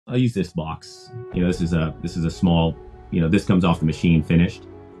I'll use this box. This is a small, this comes off the machine finished.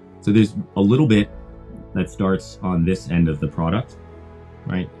 So there's a little bit that starts on this end of the product,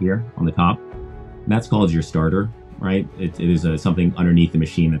 right here on the top. And that's called your starter, right? It is something underneath the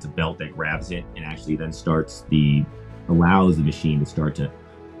machine that's a belt that grabs it and actually then allows the machine to start to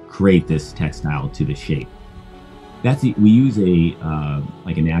create this textile to the shape. We use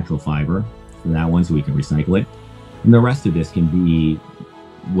like a natural fiber for that one so we can recycle it. And the rest of this can be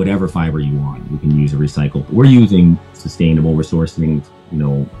whatever fiber you want. We can use a recycled. We're using sustainable. We're sourcing,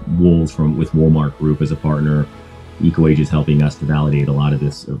 wools with Woolmark Group as a partner. EcoAge is helping us to validate a lot of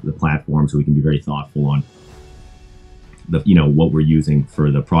the platform, so we can be very thoughtful on what we're using for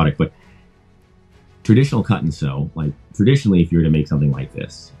the product. But traditional cut and sew, like traditionally, if you were to make something like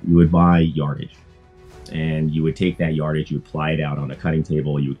this, you would buy yardage, and you would take that yardage, you would ply it out on a cutting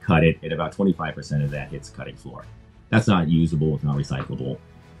table, you would cut it, and about 25% of that hits the cutting floor. That's not usable, it's not recyclable.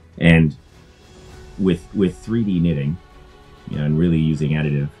 And with 3D knitting, and really using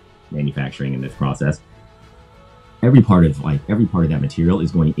additive manufacturing in this process, every part of that material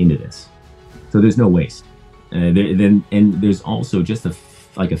is going into this, so there's no waste. And there's also just a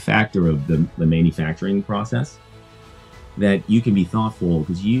factor of the manufacturing process that you can be thoughtful,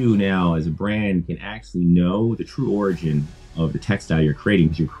 because you now as a brand can actually know the true origin of the textile you're creating,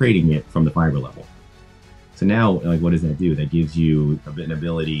 because you're creating it from the fiber level. So now, what does that do? That gives you an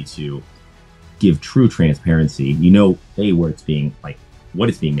ability to give true transparency. Where it's being, what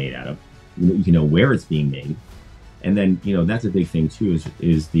it's being made out of. You can know where it's being made. And then, that's a big thing too,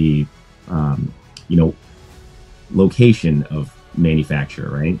 is the, location of manufacture,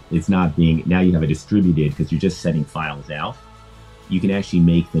 right? It's not now you have a distributed, because you're just sending files out. You can actually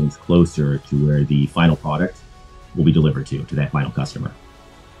make things closer to where the final product will be delivered to that final customer.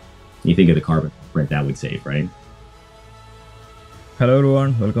 You think of the carbon footprint that would save, right? Hello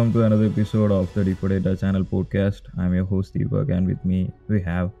everyone, welcome to another episode of the Deepak Data Channel podcast. I'm your host Deepak, and with me we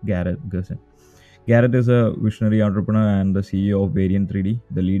have Garett Gerson. Garett is a visionary entrepreneur and the CEO of VARIANT3D,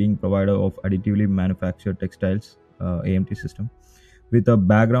 the leading provider of additively manufactured textiles, AMT system. With a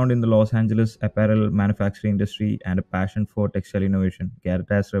background in the Los Angeles apparel manufacturing industry and a passion for textile innovation, Garett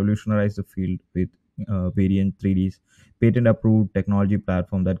has revolutionized the field with VARIANT3D's patent-approved technology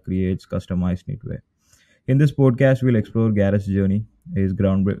platform that creates customized knitwear. In this podcast, we'll explore Garett's journey, his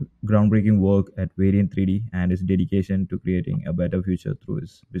groundbreaking work at VARIANT3D, and his dedication to creating a better future through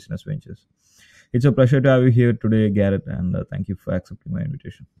his business ventures. It's a pleasure to have you here today, Garett, and thank you for accepting my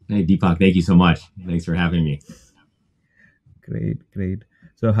invitation. Hey, Deepak, thank you so much. Thanks for having me. Great.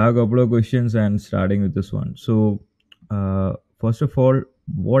 So I have a couple of questions, and starting with this one. So first of all,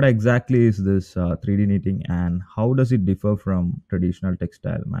 what exactly is this 3D knitting, and how does it differ from traditional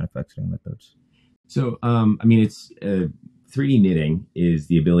textile manufacturing methods? So, it's 3D knitting is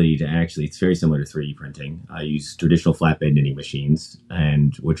the ability to it's very similar to 3D printing. I use traditional flatbed knitting machines,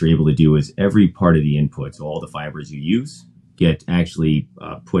 and what you're able to do is every part of the input, so all the fibers you use, get actually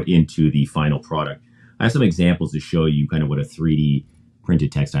put into the final product. I have some examples to show you kind of what a 3D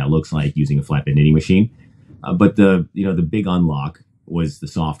printed textile looks like using a flatbed knitting machine. But the big unlock was the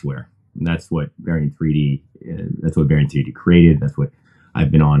software, and that's what VARIANT3D created. That's what I've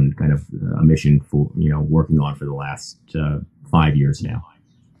been on kind of a mission for, working on for the last 5 years now.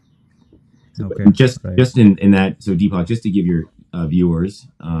 Okay. Just in that, so Deepak, just to give your viewers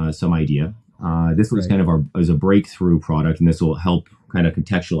some idea, this was kind of was a breakthrough product, and this will help kind of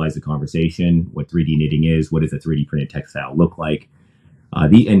contextualize the conversation. What 3D knitting is, what does a 3D printed textile look like?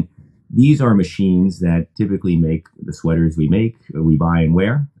 These are machines that typically make the sweaters we buy and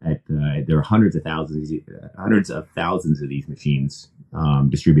wear. There are hundreds of thousands of these machines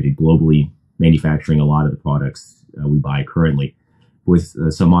distributed globally, manufacturing a lot of the products we buy currently, with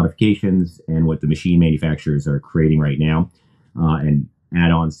some modifications. And what the machine manufacturers are creating right now, and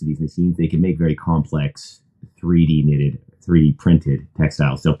add-ons to these machines, they can make very complex 3D knitted, 3D printed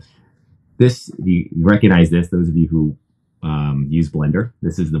textiles. So this, you recognize this, those of you who use Blender.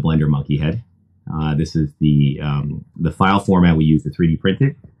 This is the Blender monkey head. This is the file format we use to 3D print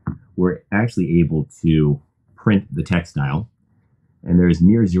it. We're actually able to print the textile, and there's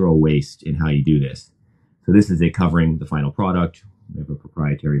near zero waste in how you do this. So this is covering the final product. We have a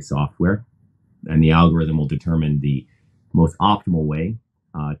proprietary software, and the algorithm will determine the most optimal way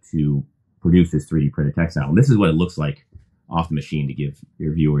to produce this 3D printed textile. And this is what it looks like off the machine, to give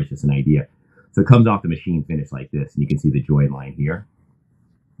your viewers just an idea. So it comes off the machine finished like this, and you can see the join line here.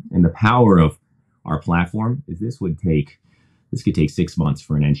 And the power of our platform is this could take 6 months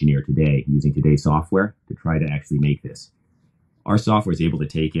for an engineer today, using today's software, to try to actually make this. Our software is able to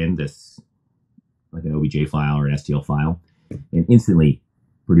take in this, like an OBJ file or an STL file, and instantly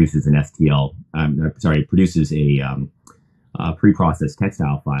produces an STL. Produces a pre-processed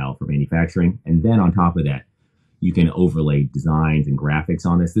textile file for manufacturing, and then on top of that, you can overlay designs and graphics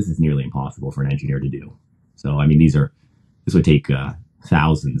on this. This is nearly impossible for an engineer to do. So, I mean, this would take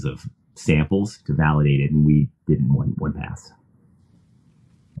thousands of samples to validate it, and we did in one pass.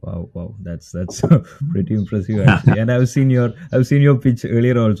 Wow, that's pretty impressive actually. And I've seen your pitch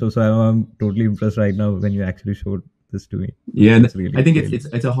earlier also, so I'm totally impressed right now when you actually showed this to me. Yeah, and really I think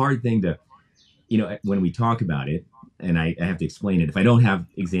it's a hard thing to, when we talk about it, and I have to explain it. If I don't have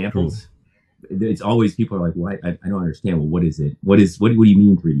examples, it's always people are like, "Well, I don't understand. Well, what is it? What do you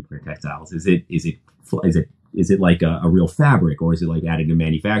mean 3D print textiles? Is it like a real fabric, or is it like additive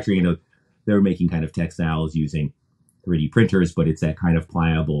manufacturing? They're making kind of textiles using 3D printers, but it's that kind of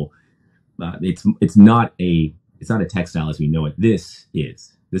pliable. It's not a textile as we know it. This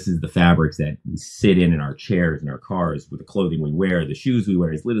is the fabrics that we sit in our chairs, in our cars, with the clothing we wear, the shoes we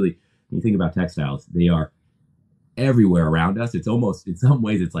wear. It's literally, when you think about textiles, they are everywhere around us. It's almost, in some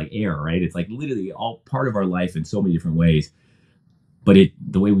ways, it's like air, right? It's like literally all part of our life in so many different ways. But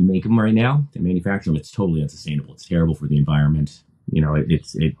the way we make them right now, to manufacture them, it's totally unsustainable. It's terrible for the environment. And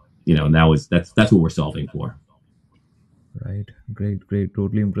that's what we're solving for. Right. Great.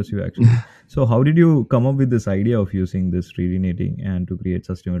 Totally impressive, actually. So how did you come up with this idea of using this 3D knitting and to create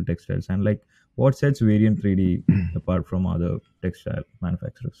sustainable textiles? And like, what sets Variant 3D apart from other textile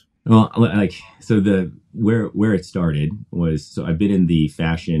manufacturers? Well, where it started was, so I've been in the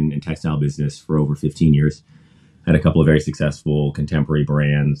fashion and textile business for over 15 years. Had a couple of very successful contemporary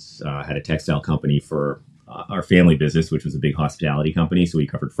brands. Had a textile company for our family business, which was a big hospitality company. So we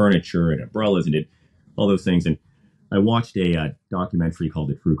covered furniture and umbrellas and did all those things. And I watched a documentary called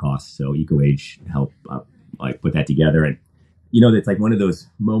The True Cost. So EcoAge helped put that together. And, it's like one of those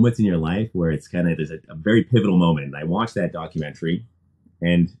moments in your life where it's kind of, there's a very pivotal moment. And I watched that documentary,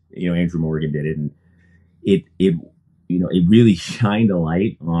 and, Andrew Morgan did it. And it really shined a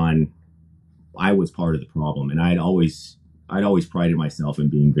light on, I was part of the problem. And I'd always prided myself in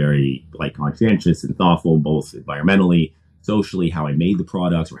being very conscientious and thoughtful, both environmentally, socially, how I made the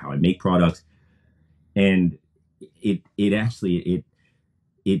products or how I make products. And it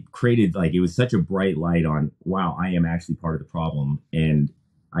created, it was such a bright light on, wow, I am actually part of the problem, and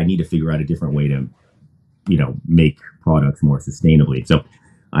I need to figure out a different way to, make products more sustainably. So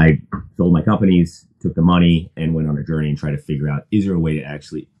I sold my companies, took the money, and went on a journey and tried to figure out, is there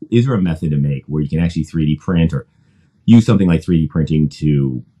a method to make where you can actually 3D print or use something like 3D printing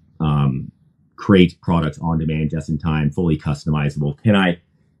to create products on demand, just in time, fully customizable? Can I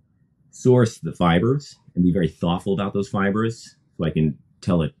source the fibers and be very thoughtful about those fibers so I can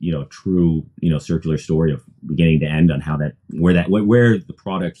tell a true circular story of beginning to end on where the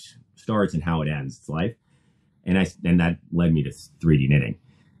product starts and how it ends its life? And that led me to 3D knitting.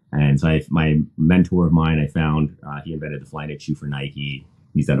 And so my mentor of mine, I found, he invented the Flyknit shoe for Nike.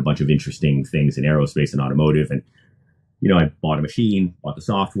 He's done a bunch of interesting things in aerospace and automotive. And, I bought a machine, bought the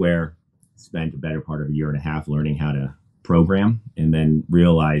software, spent a better part of a year and a half learning how to program, and then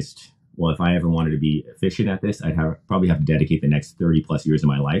realized, well, if I ever wanted to be efficient at this, I'd probably have to dedicate the next 30 plus years of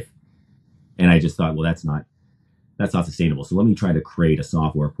my life. And I just thought, well, that's not sustainable. So let me try to create a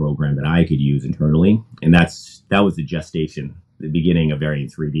software program that I could use internally. And that was the gestation, the beginning of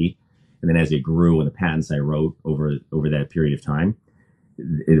Variant 3D. And then as it grew, and the patents I wrote over that period of time,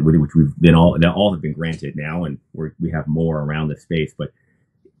 which all have been granted now, and we have more around the space, but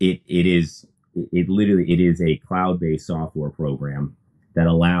it is a cloud-based software program that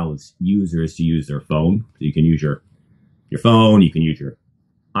allows users to use their phone. So you can use your phone, you can use your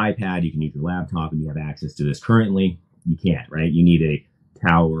iPad, you can use your laptop, and you have access to this. Currently, you can't, right? You need a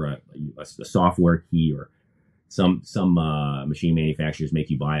tower, a software key, or some machine manufacturers make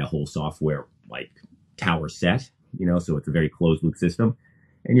you buy a whole software tower set, so it's a very closed loop system.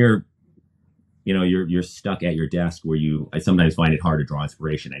 And you're stuck at your desk where I sometimes find it hard to draw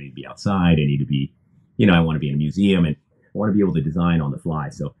inspiration. I need to be outside. I need to be, I want to be in a museum, and I want to be able to design on the fly.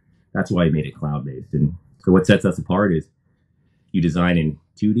 So that's why I made it cloud-based. And so what sets us apart is you design in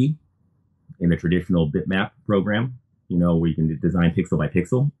 2D in the traditional bitmap program, where you can design pixel by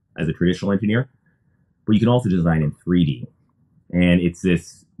pixel as a traditional engineer, but you can also design in 3D. And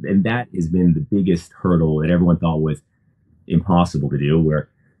that has been the biggest hurdle that everyone thought was impossible to do, where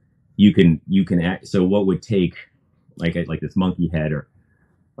you can act. So what would take like this monkey head, or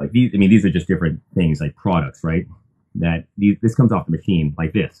these are just different things, like products, right? This comes off the machine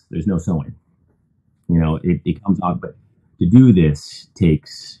like this. There's no sewing. It comes off, but to do this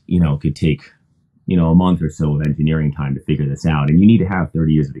could take a month or so of engineering time to figure this out. And you need to have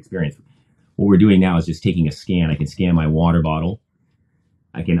 30 years of experience. What we're doing now is just taking a scan. I can scan my water bottle,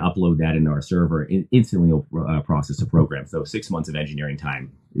 I can upload that into our server and instantly process a program. So 6 months of engineering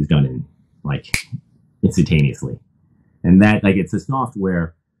time is done in like instantaneously. And that, like, it's a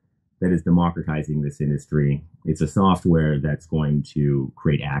software that is democratizing this industry. It's a software that's going to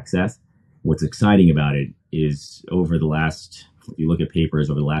create access. What's exciting about it is over the last, if you look at papers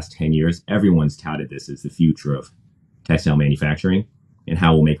over the last 10 years, everyone's touted this as the future of textile manufacturing and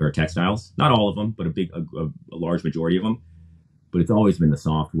how we'll make our textiles. Not all of them, but a large majority of them. But it's always been the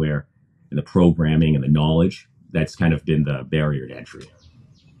software and the programming and the knowledge that's kind of been the barrier to entry.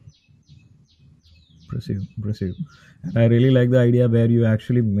 Impressive. And I really like the idea where you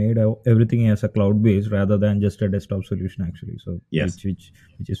actually made everything as a cloud based rather than just a desktop solution actually. So yes, which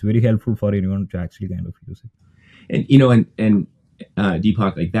is very helpful for anyone to actually kind of use it. And you know, and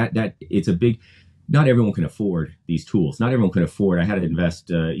Deepak, like that it's a big. Not everyone can afford these tools. Not everyone can afford. I had to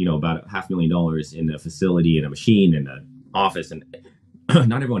invest, about $500,000 in a facility and a machine and an office, and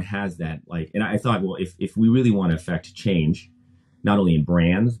not everyone has that. Like, and I thought, well, if we really want to affect change, not only in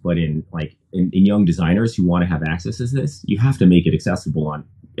brands but in young designers who want to have access to this, you have to make it accessible on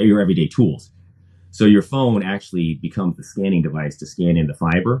your everyday tools. So your phone actually becomes the scanning device to scan in the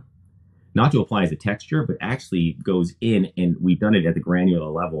fiber, not to apply as a texture, but actually goes in, and we've done it at the granular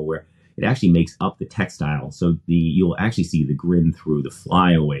level where it actually makes up the textile. So you'll actually see the grin through, the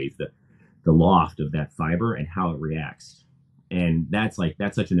flyaways, the loft of that fiber and how it reacts. And that's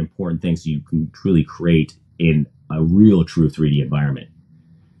such an important thing, so you can truly create in a real true 3D environment.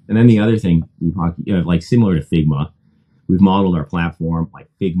 And then the other thing, like similar to Figma, we've modeled our platform like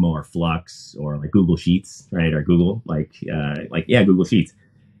Figma or Flux or like Google Sheets, right? Or Google, Google Sheets.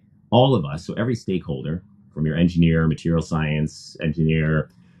 All of us, so every stakeholder, from your engineer, material science engineer,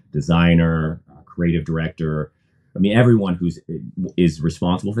 designer, creative director, I mean, everyone is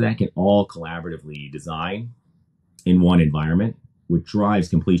responsible for that can all collaboratively design in one environment, which drives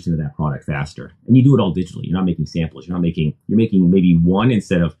completion of that product faster. And you do it all digitally. You're not making samples. You're making maybe one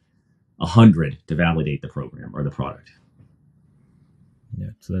instead of 100 to validate the program or the product. Yeah,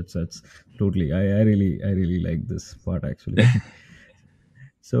 so that's totally. I really like this part actually.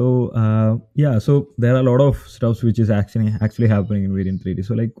 So so there are a lot of stuff which is actually happening in Variant 3D.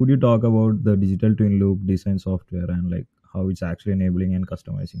 So like, could you talk about the digital twin loop design software and like how it's actually enabling and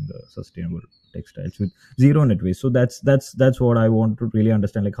customizing the sustainable textiles with zero net waste? So that's what I want to really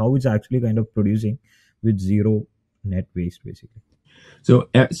understand, like how it's actually kind of producing with zero net waste basically. So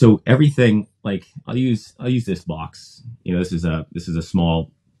everything, like I'll use this box. This is a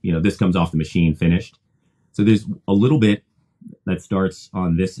small. This comes off the machine finished. So there's a little bit that starts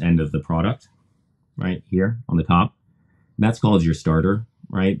on this end of the product, right here on the top. And that's called your starter,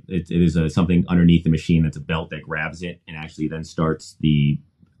 right? It is something underneath the machine that's a belt that grabs it and actually then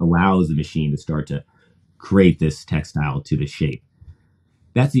allows the machine to start to create this textile to the shape.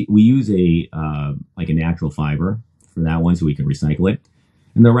 We use a natural fiber for that one, so we can recycle it.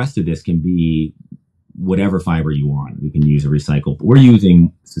 And the rest of this can be whatever fiber you want. We can use a recycle. But we're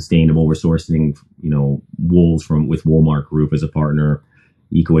using sustainable. We're sourcing, wools with Woolmark Group as a partner.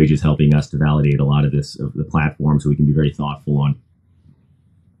 EcoAge is helping us to validate a lot of the platform, so we can be very thoughtful on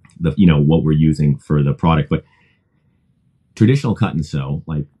what we're using for the product. But traditional cut and sew,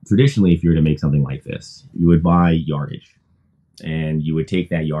 like traditionally, if you were to make something like this, you would buy yardage. And you would take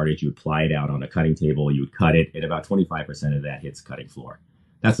that yardage, you would ply it out on a cutting table, you would cut it, and about 25% of that hits cutting floor.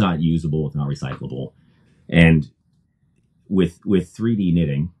 That's not usable, it's not recyclable. And with 3D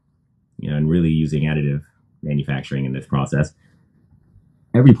knitting, and really using additive manufacturing in this process,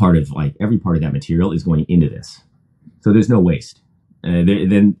 every part of that material is going into this. So there's no waste.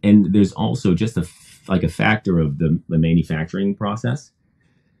 And there's also just a factor of the manufacturing process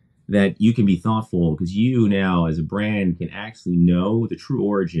that you can be thoughtful, because you now as a brand can actually know the true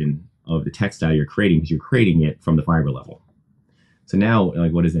origin of the textile you're creating, because you're creating it from the fiber level. So now,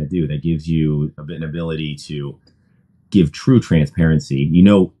 like, what does that do? That gives you an ability to give true transparency.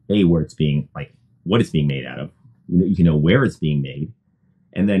 Where it's being, like, what it's being made out of. You can know where it's being made,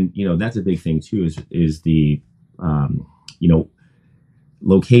 and then that's a big thing too. Is the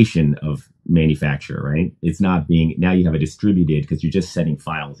location of manufacture, right? It's not being, now you have a distributed, because you're just sending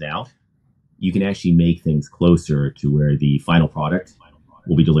files out. You can actually make things closer to where the final product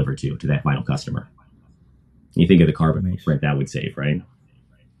will be delivered to that final customer. You think of the carbon footprint that would save, right?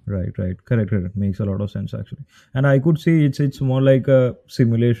 Right. Correct. Makes a lot of sense actually. And I could see it's more like a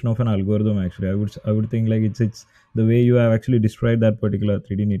simulation of an algorithm actually. I would think like it's the way you have actually described that particular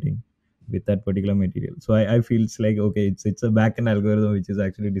 3D knitting with that particular material. So I feel it's like, okay, it's a backend algorithm which is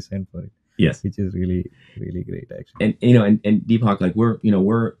actually designed for it. Yes. which is really great actually. And and Deepak, like we're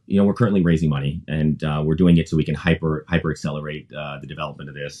currently raising money, and we're doing it so we can hyper accelerate the development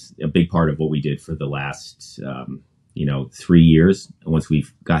of this. A big part of what we did for the last 3 years, once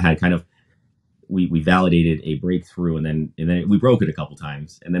had kind of we validated a breakthrough, and then we broke it a couple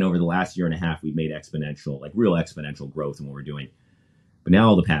times, and then over the last year and a half, we've made real exponential growth in what we're doing. But now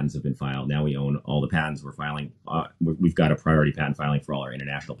all the patents have been filed. Now we own all the patents. We're filing. We've got a priority patent filing for all our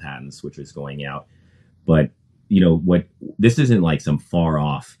international patents, which is going out. But this isn't like some far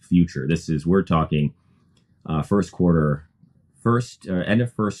off future. We're talking end of first quarter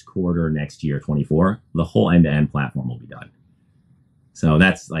next year, 24. The whole end to end platform will be done. So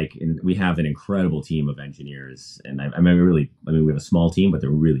that's we have an incredible team of engineers, and we have a small team, but they're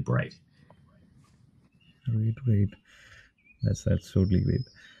really bright. Great. That's totally great.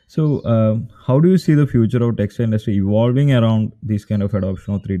 So, how do you see the future of textile industry evolving around this kind of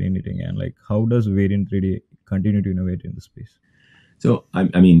adoption of 3D knitting, and how does Variant3D continue to innovate in the space? So,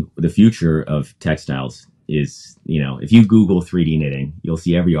 the future of textiles is, if you Google 3D knitting, you'll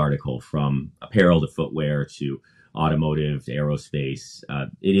see every article from apparel to footwear to automotive to aerospace.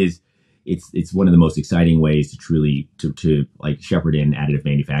 It's one of the most exciting ways to truly to shepherd in additive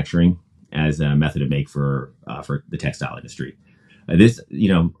manufacturing as a method of make for the textile industry. There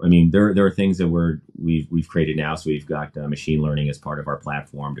are things that we've created now. So we've got machine learning as part of our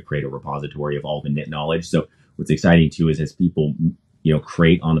platform to create a repository of all the knit knowledge. So what's exciting too is as people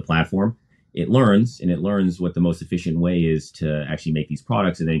create on the platform, it learns what the most efficient way is to actually make these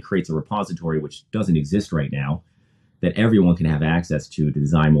products, and then it creates a repository which doesn't exist right now that everyone can have access to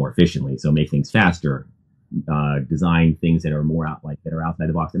design more efficiently. So make things faster, design things that are that are outside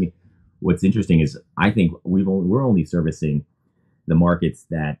the box. What's interesting is I think we're only servicing the markets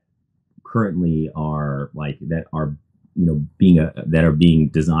that currently are being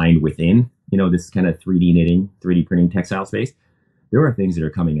designed within this kind of 3D knitting, 3D printing textile space. There are things that are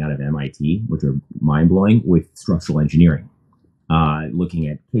coming out of MIT which are mind blowing with structural engineering, looking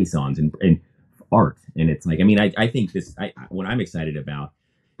at caissons and art. And it's I think what I'm excited about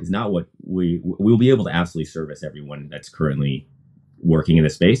is not what we'll be able to absolutely service everyone that's currently working in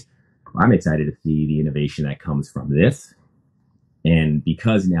this space. I'm excited to see the innovation that comes from this. And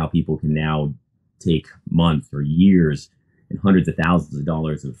because now people can now take months or years and hundreds of thousands of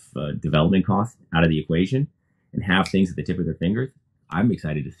dollars of development costs out of the equation and have things at the tip of their fingers, I'm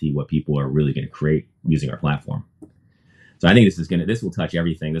excited to see what people are really going to create using our platform. So I think this will touch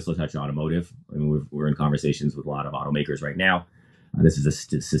everything. This will touch automotive. We're in conversations with a lot of automakers right now. This is a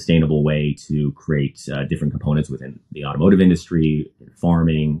sustainable way to create different components within the automotive industry, in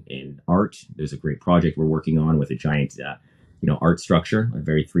farming, in art. There's a great project we're working on with a giant, art structure, a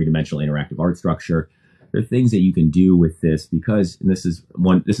very three-dimensional interactive art structure. There are things that you can do with this because, and this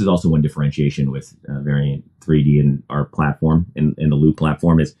is also one differentiation with Variant3D and our platform and the Loop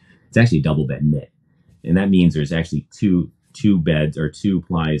platform is it's actually double bed knit. And that means there's actually two beds or two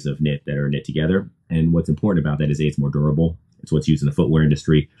plies of knit that are knit together. And what's important about that is it's more durable. It's what's used in the footwear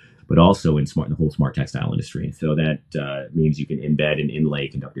industry, but also in the whole smart textile industry. So that means you can embed and inlay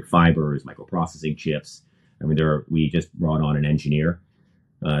conductive fibers, microprocessing chips. We just brought on an engineer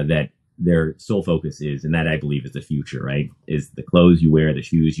that their sole focus is, and that I believe is the future, right? Is the clothes you wear, the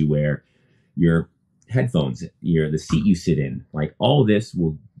shoes you wear, your headphones, the seat you sit in, all this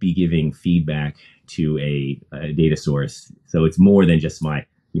will be giving feedback to a data source. So it's more than just my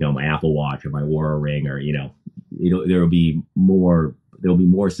Apple Watch or my Oura Ring, or there will be more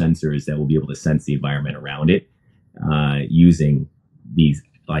sensors that will be able to sense the environment around it, using these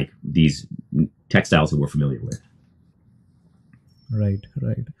textiles that we're familiar with. Right.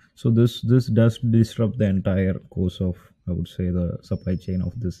 So this does disrupt the entire course of, I would say, the supply chain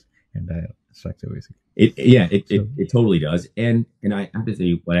of this entire structure, basically. It totally does. And I have to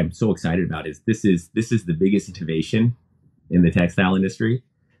say, what I'm so excited about is this is the biggest innovation in the textile industry.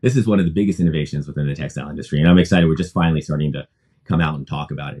 This is one of the biggest innovations within the textile industry, and I'm excited. We're just finally starting to come out and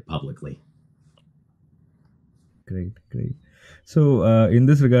talk about it publicly. Great. So, in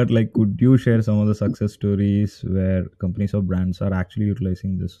this regard, could you share some of the success stories where companies or brands are actually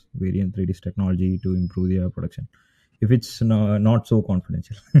utilizing this Variant3D's technology to improve their production, if it's not so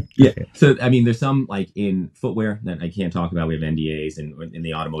confidential? Yeah. So, there's some in footwear that I can't talk about. We have NDAs in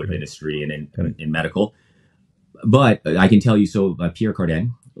the automotive industry and in medical. But I can tell you, Pierre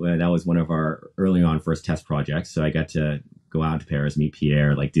Cardin, that was one of our early on first test projects. So I got to go out to Paris, meet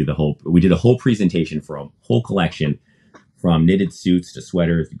Pierre, we did a whole presentation for a whole collection, from knitted suits to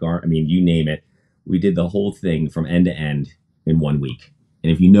sweaters, you name it. We did the whole thing from end to end in 1 week.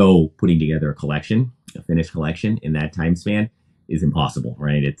 And if putting together a finished collection in that time span is impossible,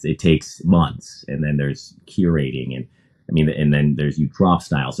 right? It takes months, and then there's curating, and and then there's you drop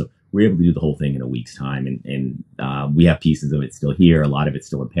style. So we're able to do the whole thing in a week's time, and we have pieces of it still here. A lot of it's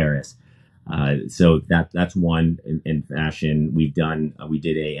still in Paris. So that's one in fashion. We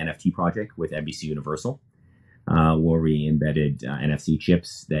did a NFT project with NBC Universal, where we embedded NFC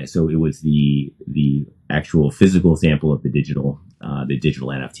chips. So it was the actual physical sample of the digital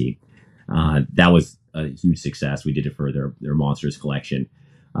NFT. That was a huge success. We did it for their Monsters collection.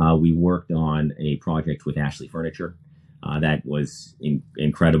 We worked on a project with Ashley Furniture. That was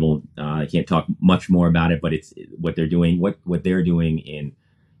incredible. I can't talk much more about it, but it's what they're doing. What they're doing in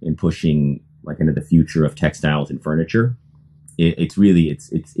pushing like into the future of textiles and furniture. It's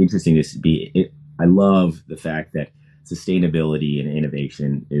interesting to be. I love the fact that sustainability and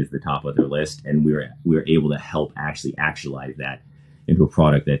innovation is the top of their list, and we were able to help actually actualize that into a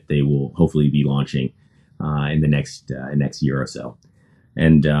product that they will hopefully be launching in the next year or so.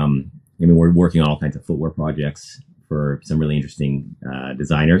 And we're working on all kinds of footwear projects for some really interesting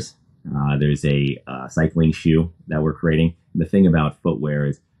designers. There's a cycling shoe that we're creating. And the thing about footwear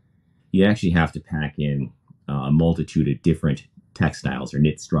is you actually have to pack in a multitude of different textiles or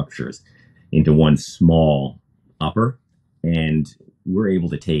knit structures into one small upper. And you're able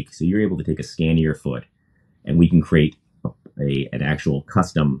to take a scan of your foot, and we can create an actual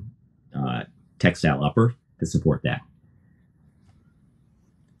custom textile upper to support that.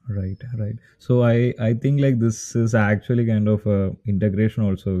 Right. So I think like this is actually kind of a integration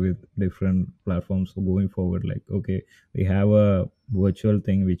also with different platforms. So going forward, like, okay, we have a virtual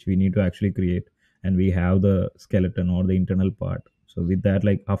thing which we need to actually create, and we have the skeleton or the internal part. So with that,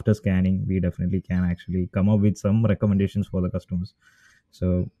 like after scanning, we definitely can actually come up with some recommendations for the customers.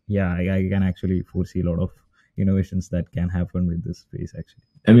 So yeah, I can actually foresee a lot of innovations that can happen with this space actually.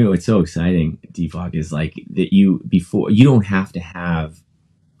 What's so exciting, Deepak, is like that you don't have to have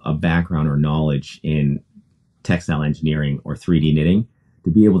a background or knowledge in textile engineering or 3D knitting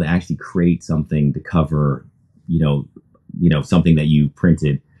to be able to actually create something to cover, something that you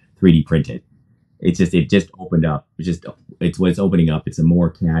 3D printed. It just opened up. It's what's opening up. It's a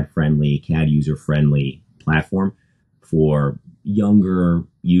more CAD user friendly platform for younger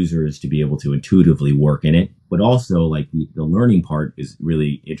users to be able to intuitively work in it. But also, like the learning part is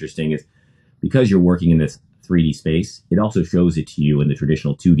really interesting, is because you're working in this 3D space, it also shows it to you in the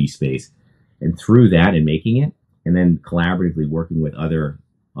traditional 2D space, and through that and making it, and then collaboratively working with other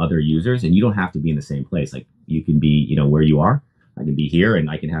users, and you don't have to be in the same place. Like you can be, where you are. I can be here, and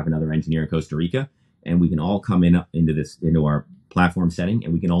I can have another engineer in Costa Rica, and we can all come into our platform setting,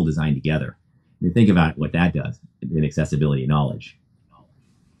 and we can all design together. And think about what that does in accessibility and knowledge.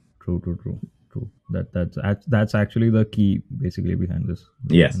 True. That's actually the key basically behind this.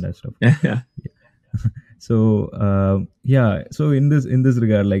 Yes. And that stuff. Yeah. So so in this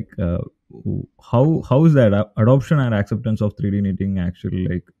regard, like how is that adoption and acceptance of 3D knitting actually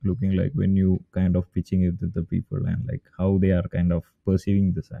like looking like when you kind of pitching it with the people, and like how they are kind of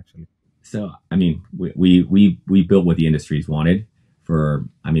perceiving this actually? So we built what the industry's wanted for.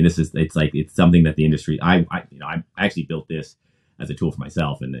 It's something that the industry. I actually built this as a tool for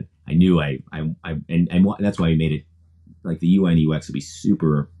myself, and then I knew and that's why we made it like the UI and UX would be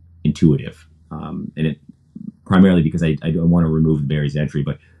super intuitive, and it primarily because I don't want to remove the barriers to entry,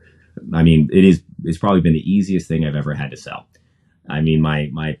 but it's probably been the easiest thing I've ever had to sell.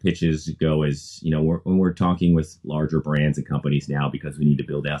 My pitches go as, when we're talking with larger brands and companies now, because we need to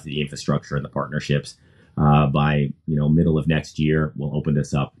build out the infrastructure and the partnerships. By middle of next year, we'll open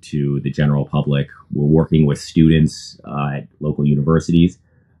this up to the general public. We're working with students at local universities,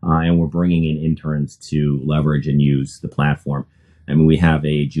 and we're bringing in interns to leverage and use the platform. We have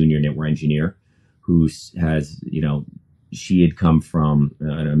a junior knitwear engineer who has, she had come from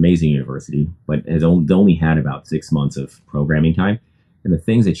an amazing university, but has only had about 6 months of programming time. And the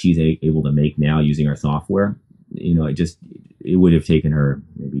things that she's able to make now using our software, it would have taken her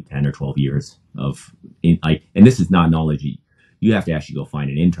maybe 10 or 12 years and this is not knowledge. You have to actually go find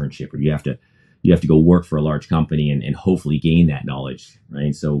an internship, or you have to go work for a large company and hopefully gain that knowledge,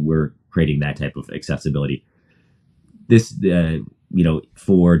 right? So we're creating that type of accessibility. This,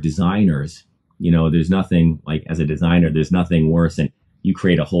 for designers, there's nothing like, as a designer, there's nothing worse than you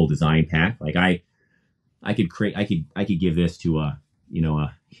create a whole design path. Like I could give this to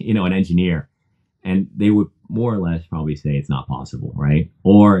an engineer, and they would more or less probably say it's not possible, right?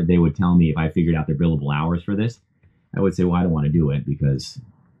 Or they would tell me, if I figured out their billable hours for this, I would say, well, I don't want to do it because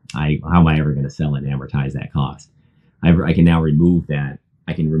how am I ever going to sell it and amortize that cost? I can now remove that.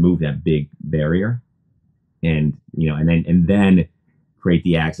 I can remove that big barrier, and then create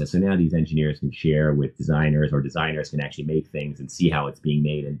the access. So now these engineers can share with designers, or designers can actually make things and see how it's being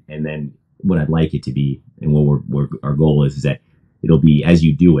made. And then what I'd like it to be, and what our goal is that it'll be, as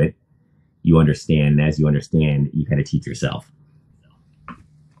you do it, you understand, and as you understand, you kind of teach yourself.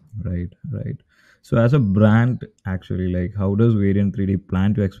 Right, right. So as a brand, actually, like how does Variant 3D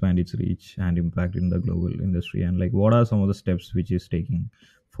plan to expand its reach and impact in the global industry? And like what are some of the steps which is taking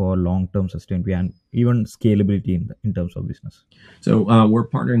for long-term sustainability and even scalability in terms of business? So we're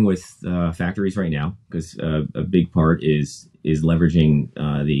partnering with factories right now, because a big part is leveraging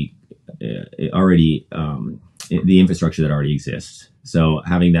the already the infrastructure that already exists. So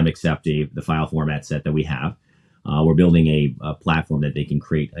having them accept the file format set that we have. We're building a platform that they can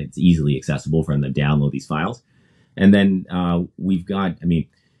create. It's easily accessible for them to download these files. And then we've got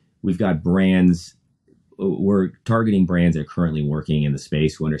brands. We're targeting brands that are currently working in the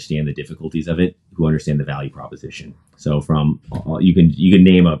space, who understand the difficulties of it, who understand the value proposition. So from you can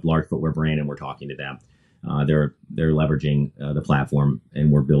name a large footwear brand, and we're talking to them. They're leveraging the platform,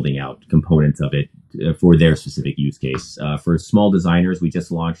 and we're building out components of it for their specific use case. For small designers, we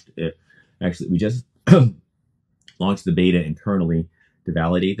just launched it. Actually, we just launched the beta internally to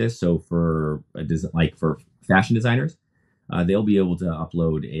validate this. So for for fashion designers, they'll be able to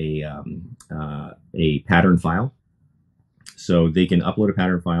upload a pattern file. So they can upload a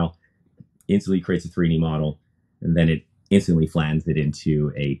pattern file, instantly creates a 3D model, and then it instantly flattens it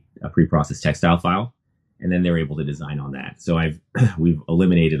into a pre-processed textile file, and then they're able to design on that. So we've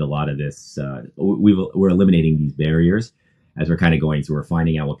eliminated a lot of this. We're eliminating these barriers as we're kind of going through. We're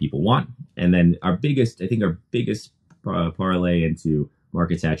finding out what people want, and then our biggest parlay into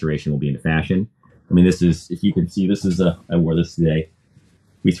market saturation will be into fashion. I mean, this is, if you can see, this is I wore this today.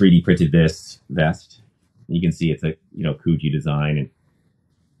 We 3D printed this vest. You can see it's a Kuji design, and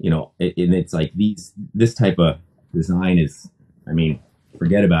and it's like this type of design is, I mean,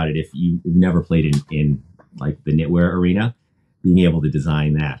 forget about it if you've never played in like the knitwear arena, being able to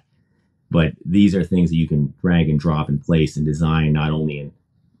design that. But these are things that you can drag and drop and place and design, not only in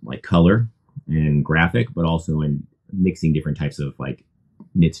like color and graphic, but also in mixing different types of like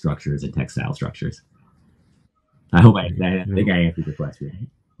knit structures and textile structures. I hope I think I answered your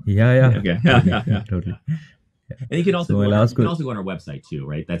question. Yeah. Okay. Totally. And you can also go on our website too,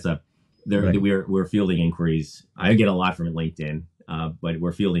 right? That's Right. we're fielding inquiries. I get a lot from LinkedIn, but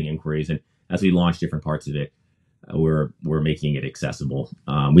we're fielding inquiries, and as we launch different parts of it, we're making it accessible.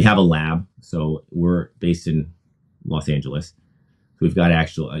 We have a lab, so we're based in Los Angeles. We've got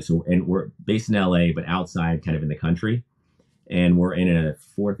and we're based in LA, but outside, kind of in the country, and we're in a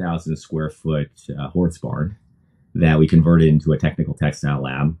 4,000 square foot horse barn that we converted into a technical textile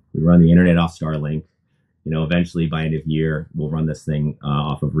lab. We run the internet off Starlink. Eventually by end of year, we'll run this thing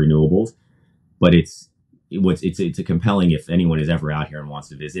off of renewables. But it's a compelling, if anyone is ever out here and wants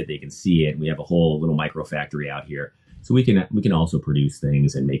to visit, they can see it. We have a whole little micro factory out here, so we can also produce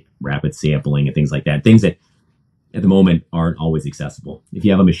things and make rapid sampling and things like that. Things that at the moment aren't always accessible. If you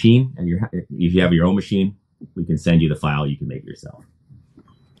have a machine, and if you have your own machine, we can send you the file. You can make it yourself.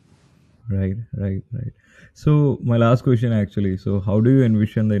 Right. So my last question, actually, so how do you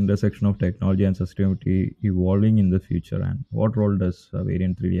envision the intersection of technology and sustainability evolving in the future, and what role does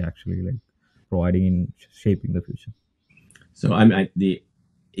Variant 3D actually like providing in shaping the future? So the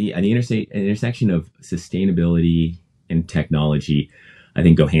intersection of sustainability and technology, I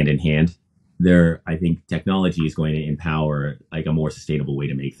think, go hand in hand. I think technology is going to empower like a more sustainable way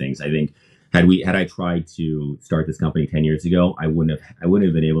to make things. I think had I tried to start this company 10 years ago, I wouldn't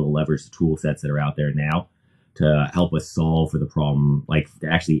have been able to leverage the tool sets that are out there now to help us solve for the problem, like to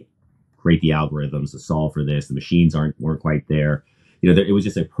actually create the algorithms to solve for this. The machines weren't quite there. It was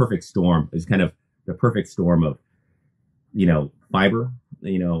just a perfect storm. It was kind of the perfect storm of,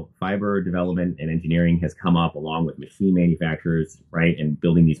 fiber development and engineering has come up along with machine manufacturers, right? And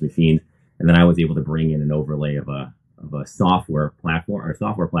building these machines. And then I was able to bring in an overlay of a software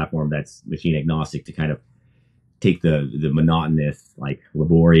platform that's machine agnostic, to kind of take the monotonous, like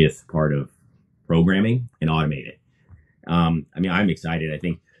laborious part of programming and automate it. I'm excited. I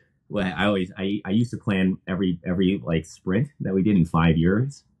think, well, I used to plan every like sprint that we did in 5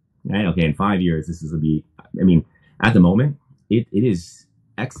 years. Right? Okay, in 5 years, at the moment, it is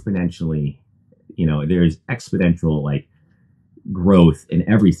exponentially, there's exponential like growth in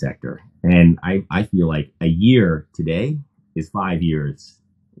every sector. And I feel like a year today is 5 years.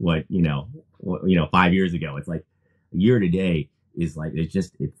 5 years ago, it's like a year today is like, it's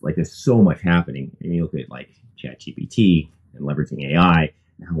like there's so much happening. And you look at like ChatGPT and leveraging AI,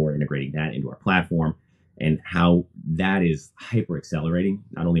 and how we're integrating that into our platform, and how that is hyper accelerating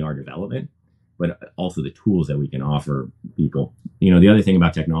not only our development, but also the tools that we can offer people. The other thing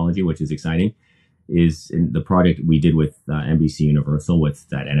about technology, which is exciting, is in the project we did with NBC Universal with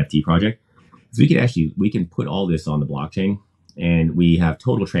that NFT project, is we can put all this on the blockchain, and we have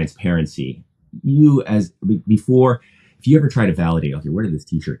total transparency. Before, if you ever try to validate, okay, where did this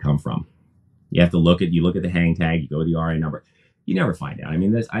t-shirt come from? You have to look at the hang tag, you go to the RA number. You never find out. I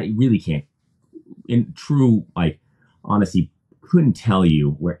mean, I really can't, in true, honesty, couldn't tell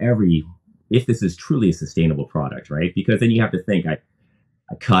you if this is truly a sustainable product, right? Because then you have to think, I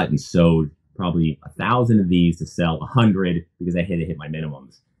cut and sewed probably 1,000 of these to sell 100 because I had to hit my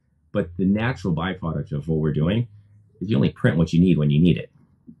minimums. But the natural byproduct of what we're doing is you only print what you need when you need it.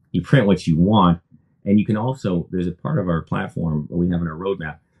 You print what you want, and you can also, there's a part of our platform that we have in our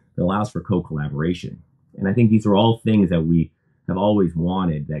roadmap that allows for co-collaboration. And I think these are all things that we have always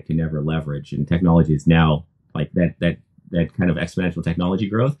wanted that can never leverage. And technology is now that kind of exponential technology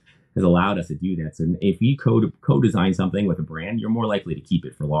growth has allowed us to do that. So if you co-design something with a brand, you're more likely to keep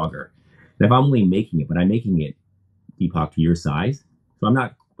it for longer. And if I'm only making it, but I'm making it, Deepak, to your size, so I'm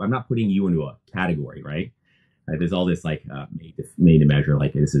not putting you into a category, right? There's all this made to measure.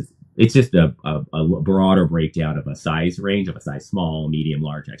 It's just a broader breakdown of a size range of a size small, medium,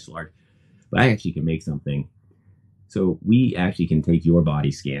 large, extra large. But I actually can make something. So we actually can take your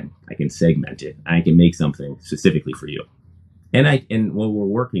body scan. I can segment it. I can make something specifically for you. And what we're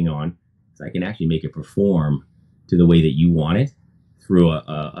working on is I can actually make it perform to the way that you want it through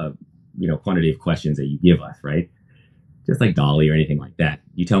a quantitative questions that you give us, right? Just like Dolly or anything like that.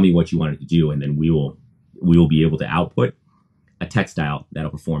 You tell me what you want it to do, and then we will be able to output a textile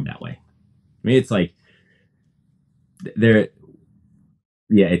that'll perform that way. I mean, it's like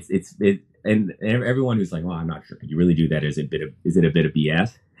and everyone who's like, well, I'm not sure. Can you really do that? Is it a bit of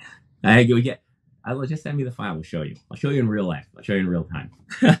BS? I go, yeah. I'll just send me the file. We'll show you. I'll show you in real life. I'll show you in real time.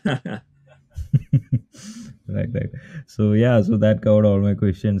 Right. So that covered all my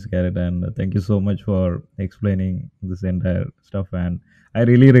questions, Garrett, and thank you so much for explaining this entire stuff. And I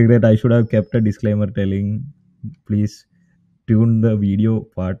really regret I should have kept a disclaimer telling, please tune the video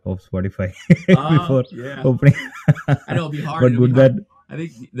part of Spotify before opening. I know it'll be hard. But good that I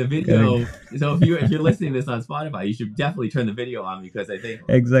think the video. So if you're listening to this on Spotify, you should definitely turn the video on, because I think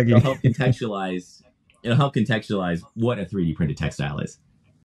exactly it'll help contextualize what a 3D printed textile is.